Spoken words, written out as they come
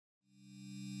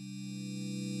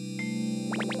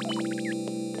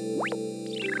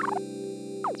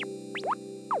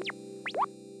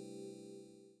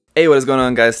Hey, what is going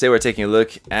on, guys? Today we're taking a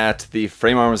look at the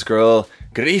Frame Arms Girl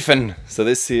Greifen. So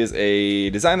this is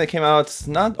a design that came out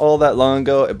not all that long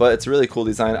ago, but it's a really cool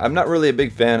design. I'm not really a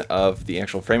big fan of the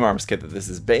actual Frame Arms kit that this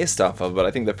is based off of, but I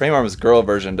think the Frame Arms Girl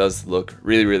version does look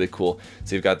really, really cool.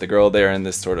 So you've got the girl there in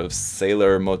this sort of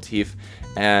sailor motif,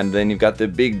 and then you've got the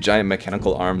big giant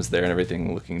mechanical arms there and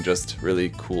everything looking just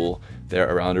really cool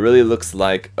there around. It really looks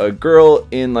like a girl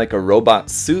in like a robot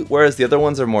suit, whereas the other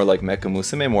ones are more like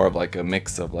mecha-musume, more of like a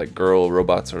mix of like girl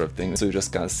robot sort of thing. So we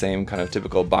just got the same kind of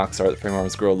typical box art, the Frame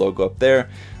Arms Girl logo up there,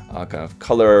 kind of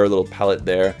color, little palette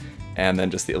there, and then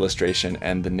just the illustration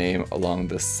and the name along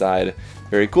the side.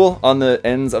 Very cool. On the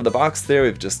ends of the box there,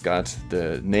 we've just got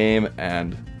the name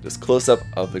and just close-up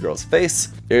of the girl's face.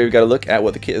 Here we've got a look at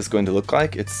what the kit is going to look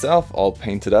like itself, all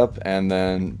painted up, and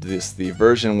then this the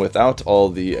version without all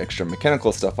the extra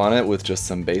mechanical stuff on it, with just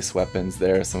some base weapons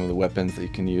there, some of the weapons that you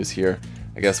can use here,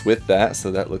 I guess, with that, so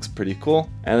that looks pretty cool.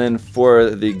 And then for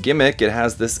the gimmick, it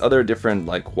has this other different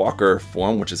like walker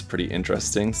form, which is pretty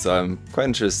interesting, so I'm quite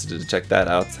interested to check that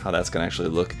out, how that's going to actually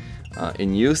look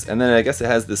in use. And then I guess it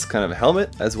has this kind of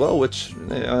helmet as well, which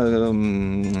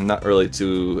not really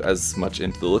too as much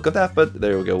into the look of that, but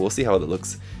there we go. We'll see how it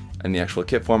looks in the actual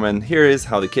kit form. And here is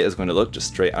how the kit is going to look just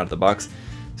straight out of the box.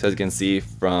 So as you can see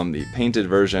from the painted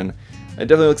version, it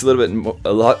definitely looks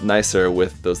a lot nicer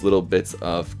with those little bits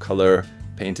of color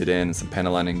painted in, some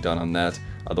panel lining done on that.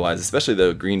 Otherwise, especially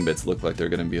the green bits look like they're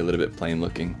going to be a little bit plain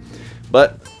looking.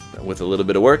 But with a little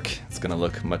bit of work, it's going to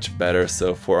look much better.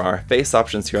 So for our face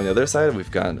options here on the other side, we've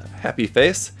got a happy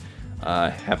face,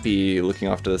 happy looking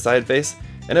off to the side face,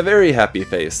 and a very happy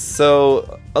face.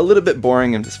 So a little bit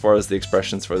boring as far as the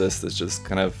expressions for this. It's just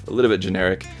kind of a little bit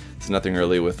generic. It's nothing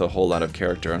really with a whole lot of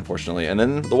character, unfortunately. And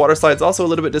then the water slide's also a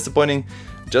little bit disappointing.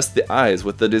 Just the eyes.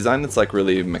 With the design that's like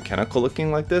really mechanical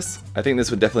looking like this, I think this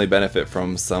would definitely benefit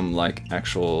from some like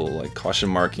actual like caution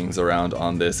markings around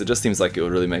on this. It just seems like it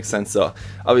would really make sense. So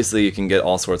obviously you can get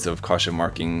all sorts of caution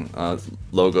marking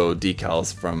logo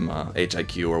decals from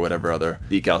HIQ or whatever other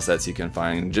decal sets you can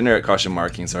find. Generic caution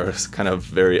markings are kind of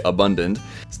very abundant.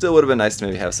 Still would have been nice to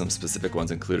maybe have some specific ones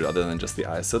included other than just the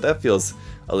eyes. So that feels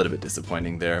a little bit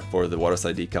disappointing there for the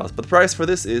waterside decals. But the price for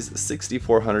this is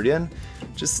 6,400 yen.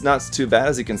 Just not too bad.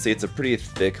 As you can see, it's a pretty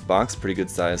thick box, pretty good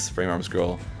size Frame Arms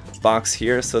Girl box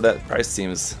here, so that price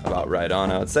seems about right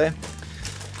on, I would say.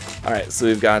 Alright, so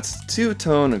we've got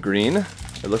two-tone green.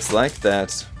 It looks like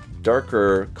that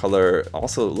darker color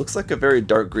also looks like a very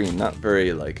dark green, not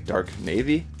very like dark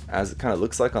navy, as it kind of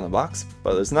looks like on the box,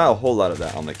 but there's not a whole lot of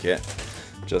that on the kit.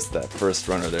 Just that first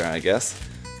runner there, I guess.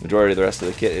 Majority of the rest of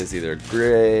the kit is either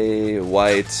gray,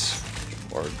 white,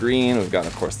 or green. We've got,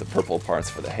 of course, the purple parts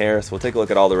for the hair, so we'll take a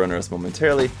look at all the runners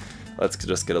momentarily. Let's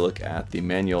just get a look at the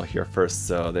manual here first.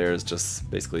 So there's just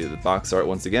basically the box art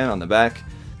once again on the back,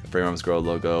 the Frame Arms Girl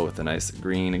logo with a nice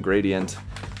green gradient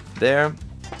there.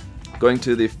 Going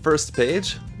to the first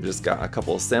page, we just got a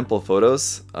couple sample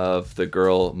photos of the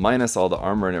girl minus all the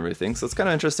armor and everything. So it's kind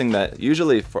of interesting that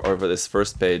usually over this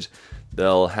first page,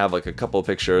 they'll have like a couple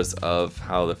pictures of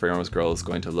how the Frame Arms Girl is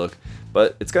going to look.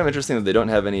 But it's kind of interesting that they don't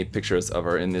have any pictures of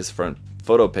her in this front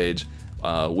photo page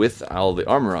with all the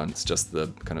armor on. It's just the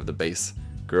kind of the base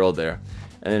girl there.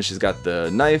 And then she's got the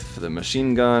knife, the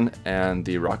machine gun, and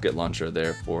the rocket launcher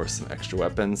there for some extra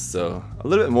weapons. So a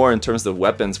little bit more in terms of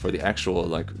weapons for the actual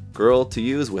like girl to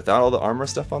use without all the armor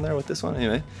stuff on there with this one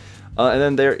anyway. And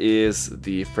then there is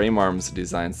the Frame Arms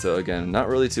design. So again, not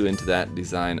really too into that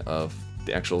design of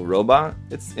the actual robot.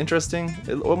 It's interesting.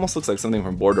 It almost looks like something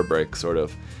from Border Break, sort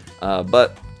of.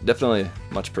 But definitely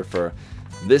much prefer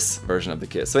this version of the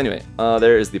kit. So anyway,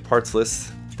 there is the parts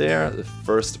list there, the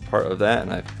first part of that,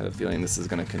 and I have a feeling this is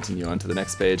going to continue on to the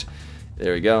next page.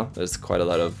 There we go. There's quite a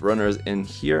lot of runners in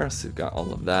here, so you've got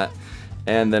all of that.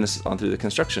 And then it's on through the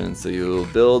construction. So you'll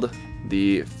build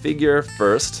the figure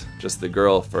first, just the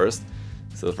girl first.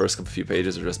 So the first few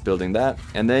pages are just building that,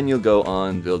 and then you'll go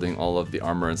on building all of the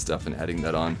armor and stuff and adding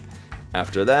that on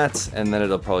after that, and then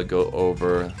it'll probably go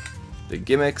over the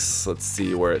gimmicks. Let's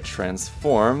see where it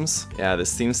transforms. Yeah,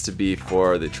 this seems to be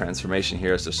for the transformation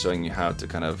here. It's just showing you how to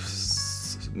kind of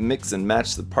mix and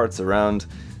match the parts around,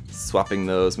 swapping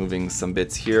those, moving some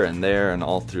bits here and there and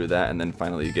all through that, and then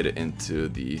finally you get it into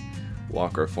the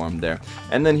walker form there.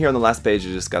 And then here on the last page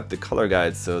you just got the color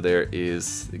guide. So there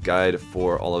is the guide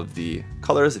for all of the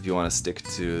colors if you want to stick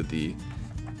to the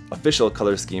official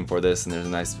color scheme for this, and there's a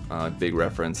nice big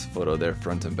reference photo there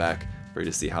front and back for you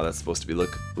to see how that's supposed to be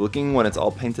looking when it's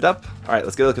all painted up. Alright,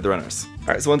 let's get a look at the runners.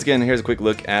 Alright, so once again, here's a quick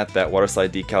look at that waterslide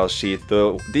decal sheet.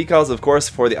 The decals, of course,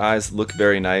 for the eyes look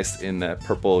very nice in that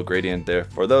purple gradient there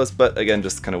for those, but again,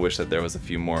 just kind of wish that there was a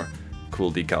few more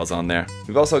cool decals on there.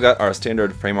 We've also got our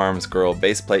standard Frame Arms Girl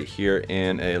base plate here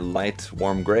in a light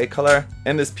warm gray color,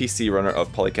 and this PC runner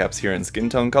of polycaps here in skin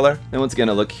tone color. And once again,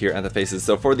 a look here at the faces.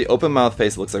 So for the open mouth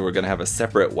face, it looks like we're going to have a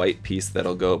separate white piece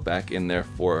that'll go back in there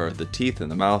for the teeth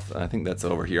and the mouth. I think that's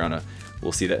over here on a,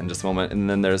 we'll see that in just a moment. And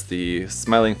then there's the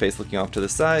smiling face looking off to the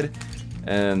side,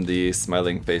 and the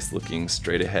smiling face looking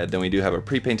straight ahead. Then we do have a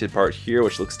pre-painted part here,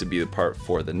 which looks to be the part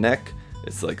for the neck.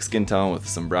 It's like skin tone with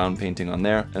some brown painting on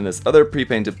there. And this other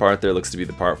pre-painted part there looks to be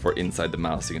the part for inside the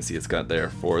mouth. So you can see it's got there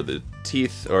for the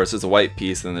teeth, or it's just a white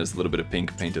piece, and then there's a little bit of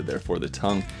pink painted there for the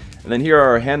tongue. And then here are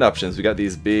our hand options. We got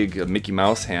these big Mickey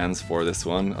Mouse hands for this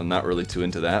one. I'm not really too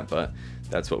into that, but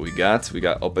that's what we got. We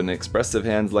got open expressive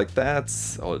hands like that,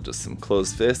 or just some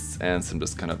closed fists, and some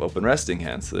just kind of open resting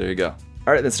hands. So there you go.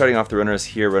 Alright, then starting off the runners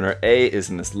here, runner A is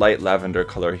in this light lavender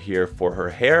color here for her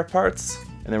hair parts.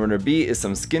 And then runner B is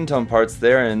some skin tone parts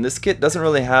there, and this kit doesn't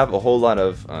really have a whole lot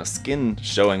of skin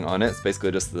showing on it. It's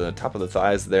basically just the top of the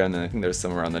thighs there, and then I think there's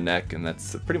some around the neck, and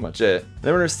that's pretty much it.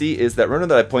 Then runner C is that runner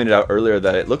that I pointed out earlier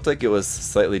that it looked like it was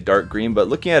slightly dark green, but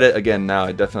looking at it again now,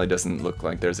 it definitely doesn't look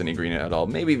like there's any green at all.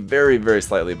 Maybe very, very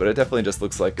slightly, but it definitely just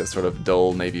looks like a sort of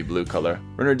dull navy blue color.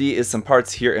 Runner D is some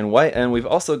parts here in white, and we've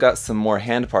also got some more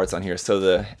hand parts on here. So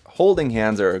the holding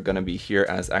hands are going to be here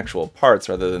as actual parts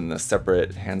rather than the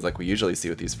separate hands like we usually see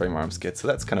with these frame arms kits, so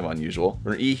that's kind of unusual.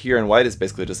 Runner E here in white is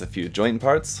basically just a few joint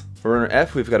parts. For runner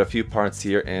F, we've got a few parts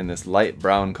here in this light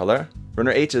brown color.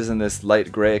 Runner H is in this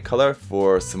light gray color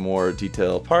for some more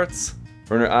detail parts.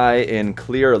 Runner I in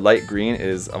clear light green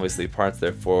is obviously parts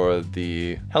there for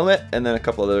the helmet, and then a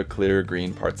couple other clear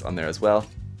green parts on there as well.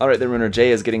 Alright, then runner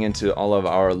J is getting into all of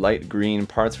our light green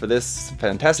parts for this.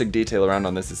 Fantastic detail around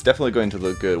on this. It's definitely going to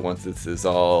look good once this is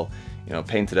all, you know,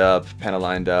 painted up, panel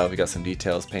lined up. We got some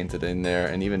details painted in there,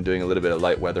 and even doing a little bit of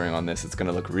light weathering on this, it's going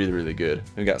to look really, really good.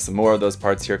 We got some more of those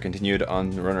parts here continued on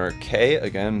runner K.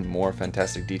 Again, more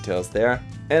fantastic details there.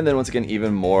 And then once again,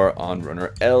 even more on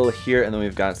runner L here, and then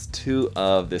we've got two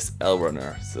of this L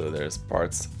runner. So there's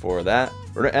parts for that.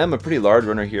 Runner M, a pretty large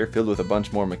runner here, filled with a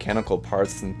bunch more mechanical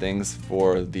parts and things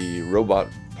for the robot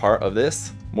part of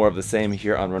this. More of the same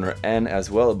here on runner N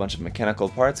as well, a bunch of mechanical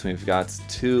parts. We've got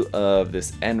two of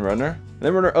this N runner. And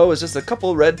then runner O is just a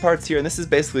couple red parts here, and this is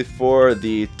basically for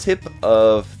the tip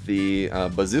of the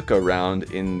bazooka round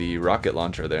in the rocket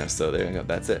launcher there. So there you go,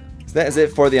 that's it. So that is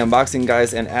it for the unboxing,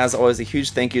 guys, and as always, a huge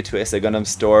thank you to Heisei Gundam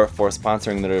Store for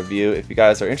sponsoring the review. If you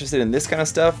guys are interested in this kind of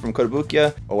stuff from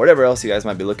Kotobukiya, or whatever else you guys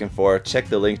might be looking for, check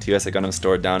the link to Heisei Gundam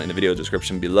Store down in the video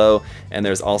description below, and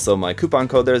there's also my coupon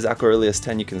code there,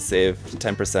 ZakuAurelius10. You can save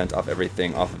 10% off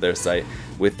everything off of their site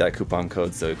with that coupon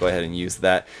code, so go ahead and use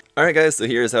that. Alright guys, so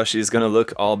here's how she's gonna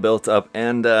look all built up,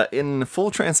 and in full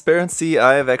transparency,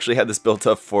 I've actually had this built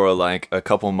up for like a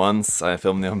couple months. I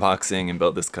filmed the unboxing and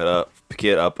built this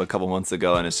kit up a couple months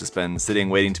ago, and it's just been sitting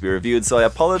waiting to be reviewed, so I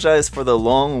apologize for the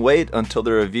long wait until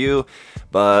the review,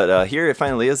 but here it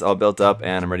finally is all built up,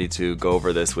 and I'm ready to go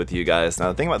over this with you guys. Now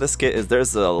the thing about this kit is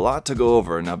there's a lot to go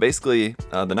over. Now basically,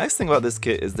 the nice thing about this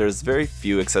kit is there's very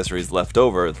few accessories left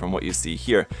over from what you see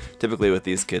here. Typically with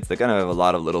these kits, they kind of have a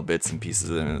lot of little bits and pieces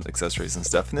and accessories and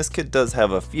stuff, and this kit does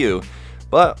have a few,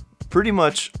 but pretty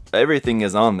much everything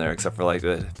is on there except for like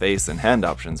the face and hand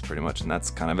options pretty much, and that's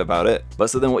kind of about it.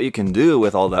 But so then what you can do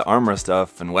with all that armor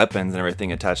stuff and weapons and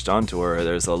everything attached onto her,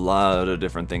 there's a lot of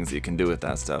different things that you can do with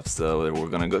that stuff. So we're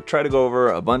gonna try to go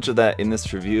over a bunch of that in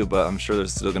this review, but I'm sure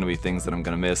there's still gonna be things that I'm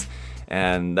gonna miss.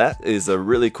 And that is a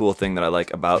really cool thing that I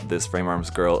like about this Frame Arms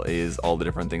Girl, is all the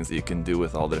different things that you can do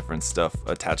with all the different stuff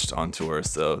attached onto her,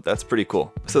 so that's pretty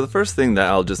cool. So the first thing that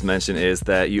I'll just mention is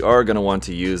that you are going to want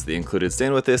to use the included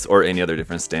stand with this, or any other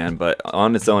different stand, but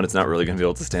on its own it's not really going to be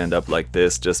able to stand up like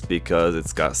this just because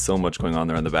it's got so much going on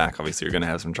there in the back. Obviously you're going to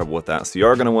have some trouble with that, so you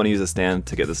are going to want to use a stand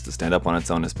to get this to stand up on its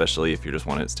own, especially if you just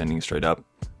want it standing straight up.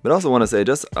 But I also want to say,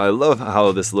 I love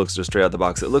how this looks just straight out the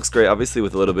box. It looks great. Obviously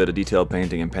with a little bit of detailed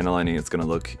painting and panel lining, it's going to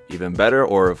look even better,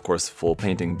 or of course full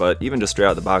painting, but even just straight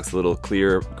out the box, little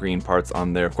clear green parts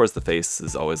on there. Of course the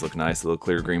faces always look nice, little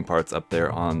clear green parts up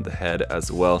there on the head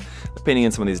as well. The painting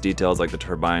in some of these details, like the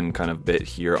turbine kind of bit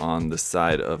here on the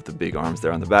side of the big arms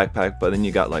there on the backpack, but then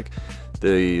you got like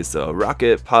these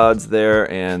rocket pods there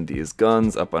and these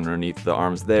guns up underneath the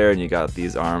arms there, and you got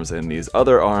these arms and these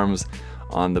other arms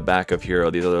on the back of here,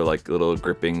 these other like little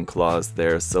gripping claws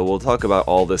there. So we'll talk about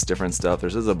all this different stuff.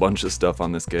 There's just a bunch of stuff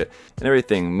on this kit, and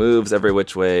everything moves every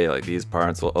which way. Like these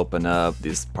parts will open up,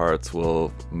 these parts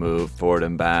will move forward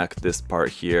and back. This part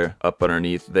here up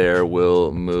underneath there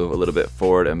will move a little bit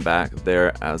forward and back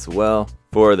there as well.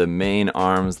 For the main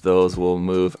arms, those will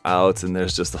move out, and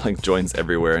there's just like joints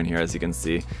everywhere in here, as you can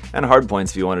see, and hard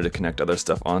points if you wanted to connect other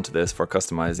stuff onto this for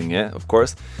customizing it, of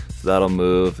course. So that'll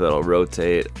move, that'll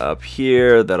rotate up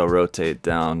here, that'll rotate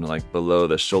down like below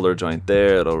the shoulder joint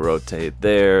there, it'll rotate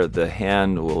there, the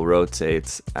hand will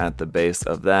rotate at the base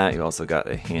of that. You also got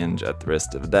a hinge at the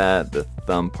wrist of that, the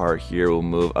thumb part here will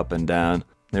move up and down.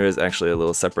 There is actually a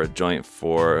little separate joint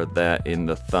for that in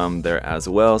the thumb there as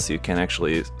well, so you can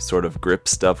actually sort of grip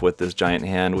stuff with this giant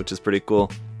hand, which is pretty cool.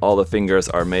 All the fingers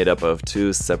are made up of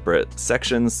 2 separate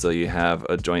sections, so you have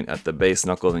a joint at the base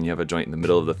knuckle, then you have a joint in the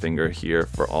middle of the finger here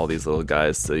for all these little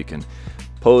guys, so you can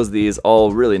pose these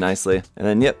all really nicely. And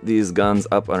then yep, these guns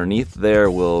up underneath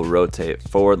there will rotate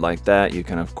forward like that. You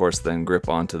can of course then grip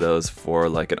onto those for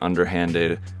like an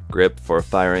underhanded grip for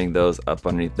firing those up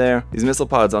underneath there. These missile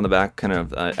pods on the back, kind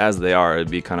of as they are,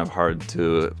 it'd be kind of hard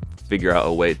to figure out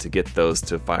a way to get those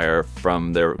to fire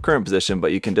from their current position,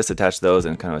 but you can disattach those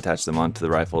and kind of attach them onto the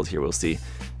rifles. Here we'll see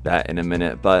that in a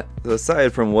minute. But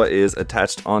aside from what is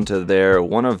attached onto there,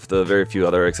 one of the very few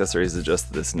other accessories is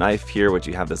just this knife here, which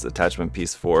you have this attachment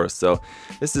piece for. So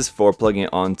this is for plugging it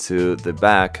onto the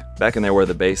back in there where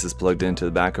the base is plugged into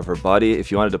the back of her body.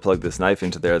 If you wanted to plug this knife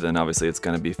into there, then obviously it's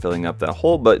going to be filling up that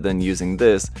hole, but then using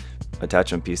this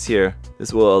attachment piece here,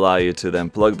 this will allow you to then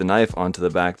plug the knife onto the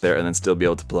back there and then still be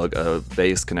able to plug a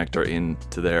base connector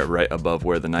into there right above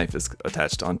where the knife is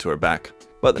attached onto her back.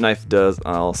 But the knife does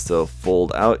also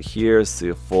fold out here, so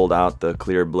you fold out the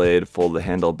clear blade, fold the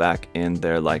handle back in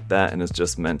there like that, and it's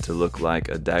just meant to look like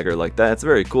a dagger like that. It's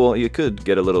very cool. You could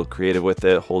get a little creative with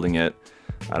it, holding it,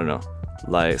 I don't know,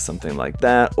 like something like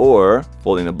that, or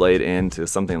folding the blade into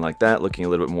something like that, looking a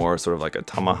little bit more sort of like a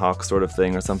tomahawk sort of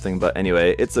thing or something. But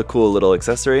anyway, it's a cool little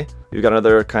accessory. You've got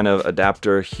another kind of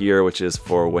adapter here, which is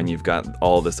for when you've got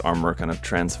all this armor kind of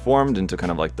transformed into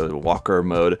kind of like the walker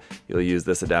mode. You'll use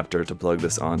this adapter to plug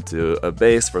this onto a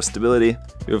base for stability.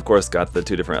 You've of course got the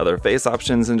 2 different other face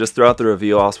options, and just throughout the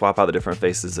review I'll swap out the different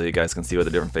faces so you guys can see what the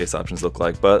different face options look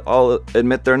like. But I'll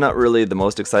admit they're not really the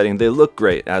most exciting. They look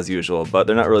great as usual, but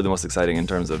they're not really the most exciting in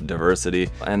terms of diversity.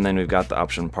 And then we've got the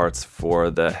option parts for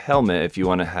the helmet. If you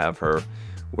want to have her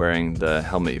wearing the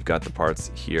helmet, you've got the parts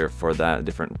here for that,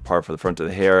 different part for the front of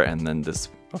the hair, and then this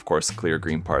of course clear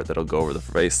green part that'll go over the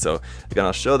face. So again,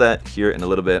 I'll show that here in a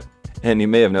little bit. And you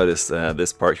may have noticed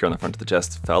this part here on the front of the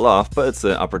chest fell off, but it's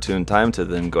an opportune time to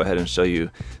then go ahead and show you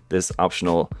this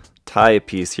optional tie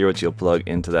piece here, which you'll plug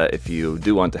into that. If you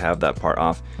do want to have that part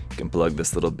off, you can plug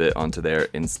this little bit onto there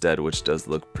instead, which does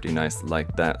look pretty nice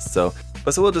like that. So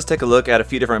we'll just take a look at a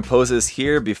few different poses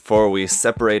here before we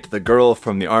separate the girl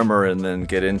from the armor, and then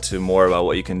get into more about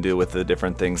what you can do with the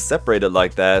different things separated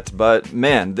like that. But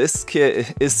man, this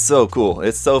kit is so cool.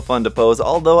 It's so fun to pose,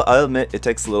 although I'll admit it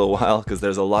takes a little while because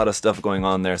there's a lot of stuff going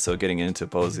on there, so getting into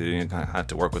pose, you kind of have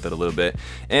to work with it a little bit.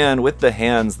 And with the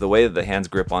hands, the way that the hands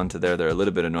grip onto there, they're a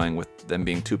little bit annoying with them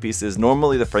being 2 pieces.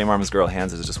 Normally the Frame Arms Girl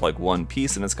hands is just like 1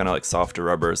 piece, and it's kind of like softer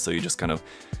rubber, so you just kind of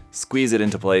squeeze it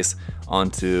into place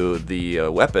onto the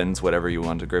weapons, whatever you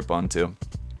want to grip onto.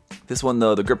 This one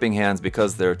though, the gripping hands,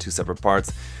 because they're 2 separate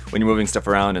parts, when you're moving stuff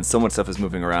around and so much stuff is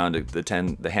moving around,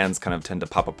 the hands kind of tend to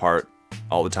pop apart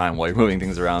all the time while you're moving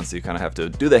things around, so you kind of have to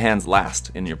do the hands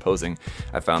last in your posing.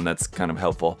 I found that's kind of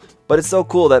helpful. But it's so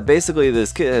cool that basically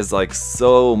this kit has like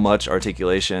so much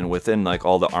articulation within like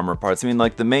all the armor parts. I mean,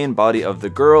 like the main body of the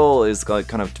girl is like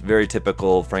kind of very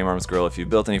typical Frame Arms Girl. If you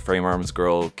built any Frame Arms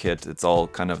Girl kit, it's all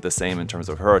kind of the same in terms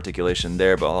of her articulation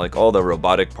there, but like all the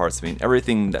robotic parts, I mean,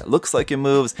 everything that looks like it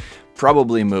moves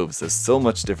probably moves. There's so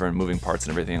much different moving parts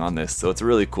and everything on this, so it's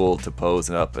really cool to pose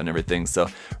it up and everything. So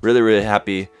really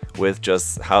happy with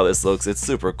just how this looks. It's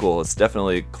super cool. It's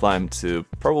definitely climbed to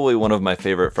probably one of my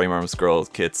favorite Frame Arms Girl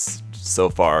kits so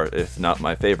far, if not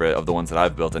my favorite of the ones that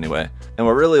I've built anyway. And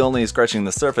we're really only scratching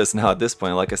the surface now at this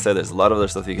point. Like I said, there's a lot of other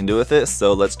stuff you can do with it,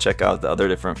 so let's check out the other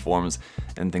different forms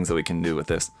and things that we can do with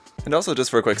this. And also, just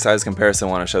for a quick size comparison,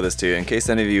 I want to show this to you in case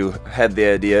any of you had the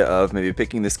idea of maybe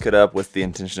picking this kit up with the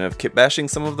intention of kit bashing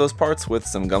some of those parts with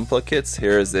some gunpla kits.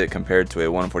 Here is it compared to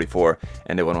a 144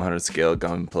 and a 100 scale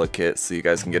gunpla kit, so you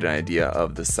guys can get an idea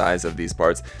of the size of these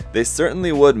parts. They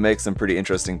certainly would make some pretty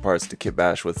interesting parts to kit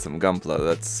bash with some gunpla,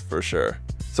 that's for sure.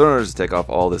 So in order to take off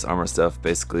all this armor stuff,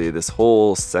 basically this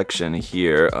whole section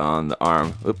here on the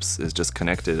arm, is just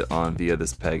connected on via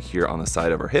this peg here on the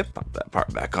side of her hip. Pop that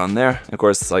part back on there. And of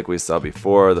course, like we saw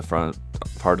before, the front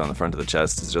part on the front of the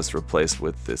chest is just replaced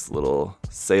with this little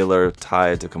sailor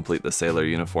tie to complete the sailor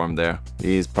uniform there.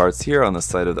 These parts here on the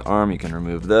side of the arm, you can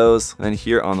remove those. And then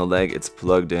here on the leg, it's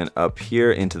plugged in up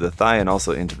here into the thigh and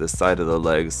also into the side of the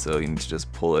leg, so you need to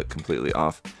just pull it completely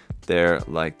off there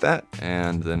like that,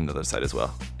 and then the other side as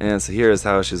well. And so here is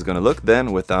how she's going to look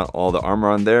then without all the armor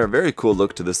on there. Very cool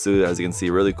look to the suit, as you can see,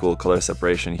 really cool color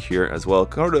separation here as well.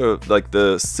 Kind of like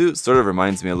the suit sort of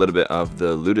reminds me a little bit of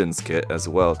the Ludens kit as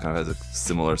well, kind of has a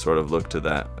similar sort of look to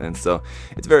that, and so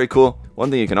it's very cool. One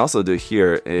thing you can also do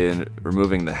here in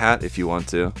removing the hat if you want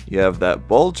to, you have that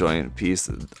ball joint piece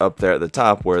up there at the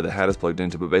top where the hat is plugged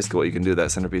into, but basically what you can do, that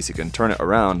centerpiece, you can turn it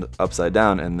around upside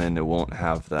down and then it won't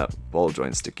have that ball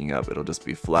joint sticking up, it'll just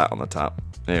be flat on the top.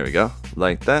 There we go,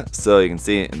 like that. So you can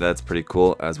see that's pretty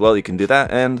cool as well. You can do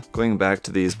that. And going back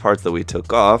to these parts that we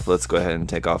took off, let's go ahead and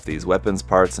take off these weapons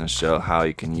parts and show how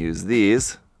you can use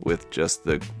these with just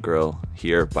the girl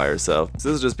here by herself. So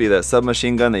this will just be that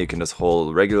submachine gun that you can just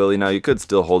hold regularly. Now you could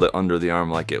still hold it under the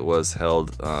arm like it was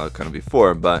held kind of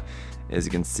before, but as you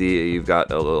can see, you've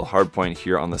got a little hard point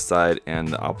here on the side and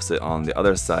the opposite on the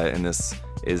other side, and this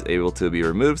is able to be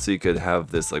removed, so you could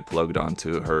have this like plugged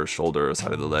onto her shoulder or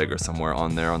side of the leg or somewhere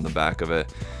on there on the back of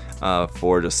it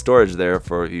for just storage there.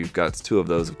 For you've got two of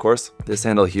those, of course. This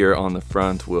handle here on the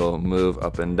front will move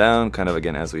up and down, kind of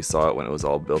again as we saw it when it was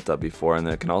all built up before, and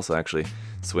then it can also actually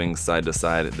swing side to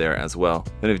side there as well.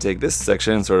 Then if you take this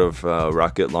section, sort of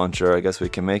rocket launcher I guess we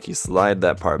can make, you slide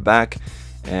that part back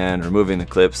and removing the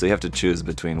clip, so you have to choose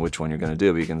between which one you're going to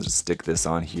do, but you can just stick this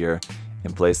on here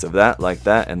in place of that like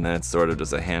that, and then it's sort of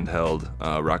just a handheld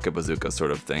rocket bazooka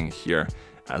sort of thing here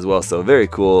as well. So very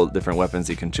cool different weapons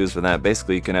you can choose for that.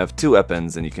 Basically you can have two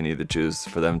weapons and you can either choose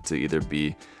for them to either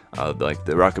be like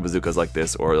the rocket bazookas like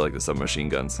this or like the submachine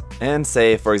guns. And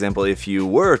say for example if you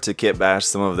were to kit bash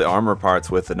some of the armor parts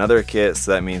with another kit,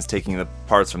 so that means taking the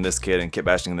parts from this kit and kit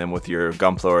bashing them with your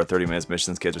Gunpla or 30 minutes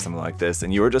missions kit or something like this,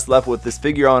 and you were just left with this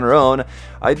figure on her own,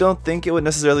 I don't think it would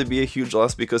necessarily be a huge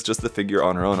loss, because just the figure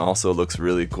on her own also looks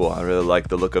really cool. I really like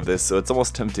the look of this, so it's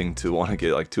almost tempting to want to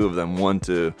get like two of them, one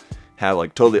to have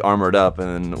like totally armored up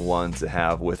and then one to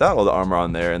have without all the armor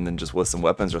on there, and then just with some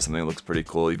weapons or something. It looks pretty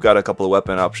cool. You've got a couple of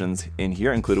weapon options in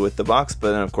here included with the box,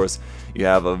 but then of course you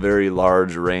have a very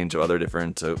large range of other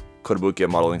different Kotobukiya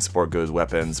modeling support goods,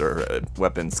 weapons, or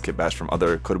weapons kit bash from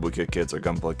other Kotobukiya kits or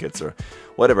Gunpla kits or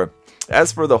whatever.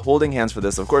 As for the holding hands for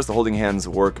this, of course the holding hands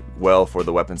work well for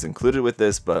the weapons included with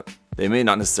this, but they may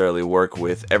not necessarily work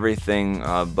with everything,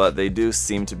 but they do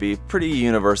seem to be pretty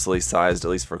universally sized,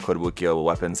 at least for Kotobukiya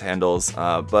weapons handles.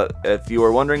 But if you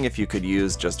were wondering if you could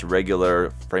use just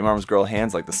regular Frame Arms Girl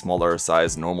hands, like the smaller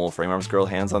size normal Frame Arms Girl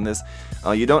hands on this,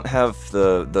 you don't have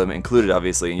them included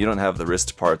obviously, and you don't have the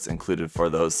wrist parts included for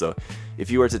those. So if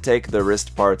you were to take the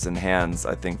wrist parts and hands,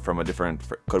 I think from a different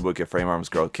Kotobukiya Frame Arms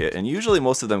Girl kit, and usually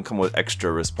most of them come with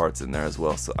extra wrist parts in there as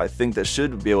well, so I think that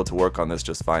should be able to work on this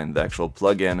just fine. The actual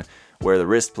plug-in where the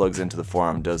wrist plugs into the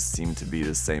forearm does seem to be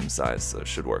the same size, so it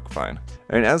should work fine.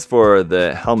 And as for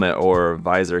the helmet or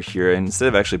visor here, instead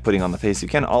of actually putting on the face, you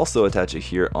can also attach it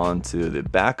here onto the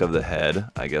back of the head,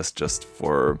 I guess just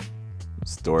for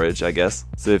storage, I guess.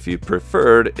 So if you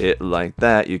preferred it like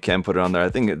that, you can put it on there. I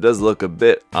think it does look a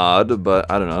bit odd, but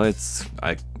I don't know,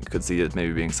 I could see it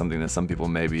maybe being something that some people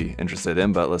may be interested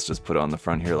in, but let's just put it on the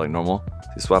front here like normal. So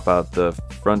you swap out the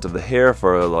front of the hair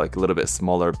for like a little bit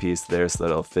smaller piece there so that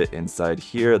it'll fit inside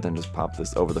here, then just pop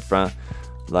this over the front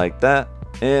like that.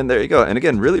 And there you go. And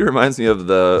again, really reminds me of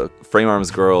the Frame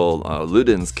Arms Girl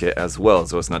Ludens kit as well.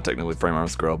 So it's not technically Frame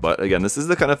Arms Girl, but again, this is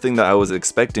the kind of thing that I was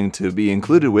expecting to be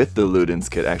included with the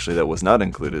Ludens kit, actually, that was not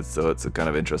included. So it's a kind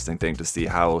of interesting thing to see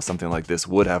how something like this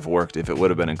would have worked if it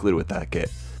would have been included with that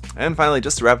kit. And finally,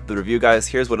 just to wrap up the review, guys,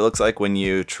 here's what it looks like when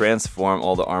you transform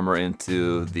all the armor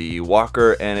into the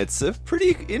walker, and it's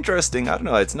pretty interesting. I don't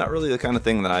know, it's not really the kind of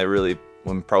thing that I really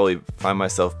would probably find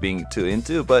myself being too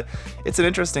into, but it's an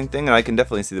interesting thing, and I can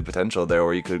definitely see the potential there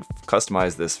where you could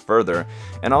customize this further.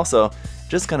 And also,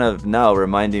 just kind of now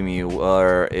reminding me,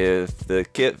 or if the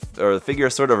kit or the figure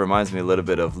sort of reminds me a little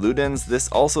bit of Ludens, this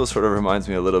also sort of reminds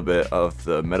me a little bit of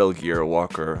the Metal Gear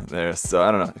walker there. So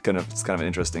I don't know, it's kind of an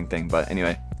interesting thing. But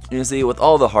anyway, you see with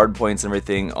all the hard points and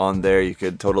everything on there, you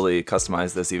could totally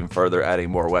customize this even further, adding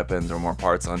more weapons or more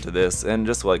parts onto this, and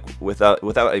just like without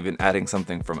even adding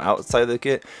something from outside the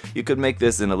kit, you could make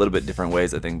this in a little bit different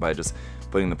ways, I think, by just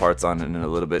putting the parts on in a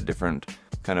little bit different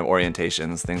kind of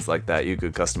orientations, things like that. You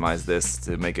could customize this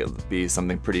to make it be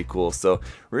something pretty cool. So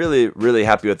really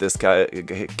happy with this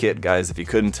kit, guys. If you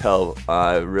couldn't tell,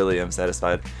 I really am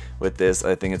satisfied with this.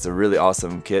 I think it's a really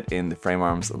awesome kit in the Frame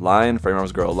Arms line, Frame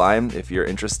Arms Girl line. If you're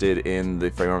interested in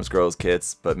the Frame Arms Girls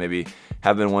kits, but maybe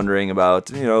have been wondering about,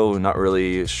 you know, not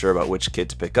really sure about which kit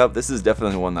to pick up, this is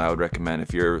definitely one that I would recommend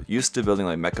if you're used to building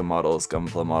like mecha models,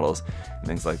 Gunpla models, and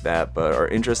things like that, but are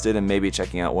interested in maybe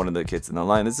checking out one of the kits in the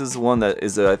line. This is one that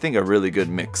is, I think, a really good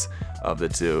mix of the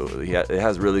two. It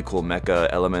has really cool mecha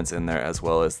elements in there, as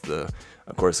well as the,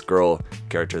 of course, girl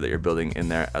character that you're building in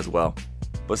there as well.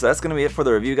 But so that's going to be it for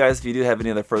the review, guys. If you do have any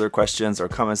other further questions or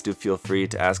comments, do feel free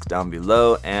to ask down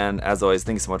below. And as always,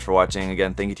 thank you so much for watching.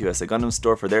 Again, thank you to USA Gundam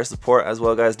Store for their support as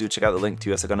well, guys. Do check out the link to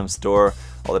USA Gundam Store,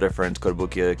 all the different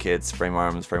Kotobukiya kits, Frame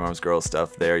Arms Girl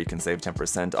stuff there. You can save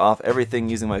 10% off everything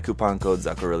using my coupon code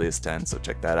ZakuAurelius10, so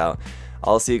check that out.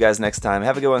 I'll see you guys next time.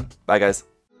 Have a good one. Bye, guys.